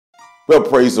Well,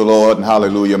 praise the Lord and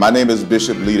hallelujah. My name is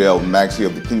Bishop Liddell Maxey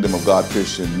of the Kingdom of God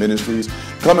Christian Ministries,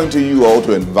 coming to you all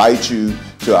to invite you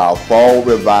to our fall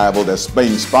revival that's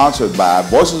being sponsored by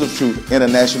Voices of Truth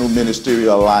International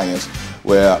Ministerial Alliance,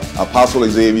 where Apostle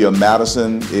Xavier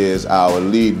Madison is our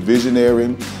lead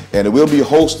visionary, and it will be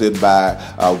hosted by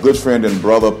our good friend and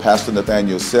brother, Pastor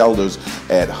Nathaniel Selders,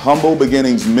 at Humble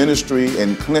Beginnings Ministry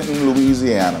in Clinton,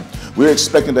 Louisiana. We're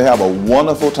expecting to have a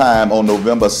wonderful time on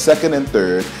November 2nd and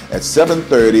 3rd at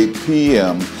 7:30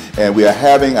 p.m. And we are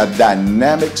having a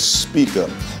dynamic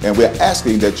speaker. And we're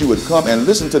asking that you would come and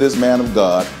listen to this man of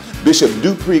God, Bishop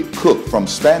Dupree Cook from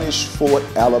Spanish Fort,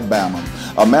 Alabama,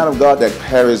 a man of God that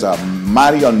carries a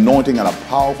mighty anointing and a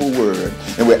powerful word.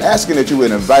 And we're asking that you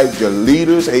would invite your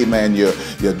leaders, amen, your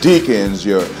deacons,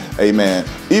 amen,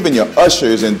 even your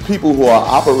ushers and people who are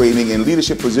operating in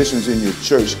leadership positions in your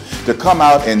church to come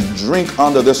out and drink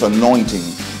under this anointing.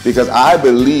 Because I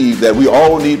believe that we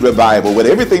all need revival. With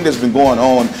everything that's been going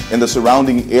on in the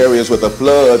surrounding areas with the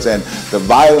floods and the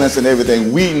violence and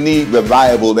everything, we need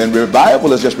revival. And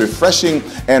revival is just refreshing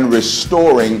and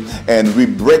restoring and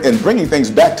bringing things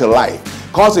back to life,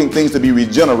 causing things to be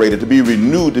regenerated, to be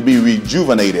renewed, to be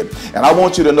rejuvenated. And I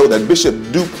want you to know that Bishop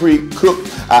Dupree Cook,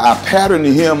 I pattern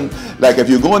him like if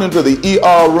you're going into the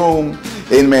ER room,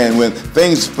 amen, when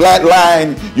things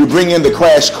flatline, you bring in the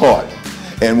crash cart.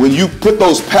 And when you put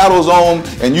those paddles on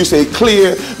and you say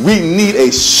clear, we need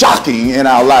a shocking in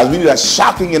our lives. We need a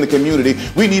shocking in the community.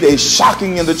 We need a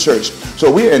shocking in the church.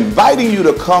 So we're inviting you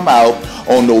to come out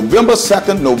on November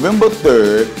 2nd, November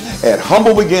 3rd at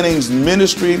Humble Beginnings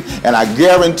Ministry. And I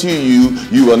guarantee you,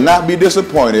 you will not be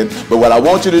disappointed. But what I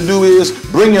want you to do is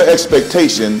bring your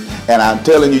expectation. And I'm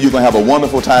telling you, you're going to have a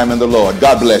wonderful time in the Lord.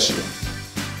 God bless you.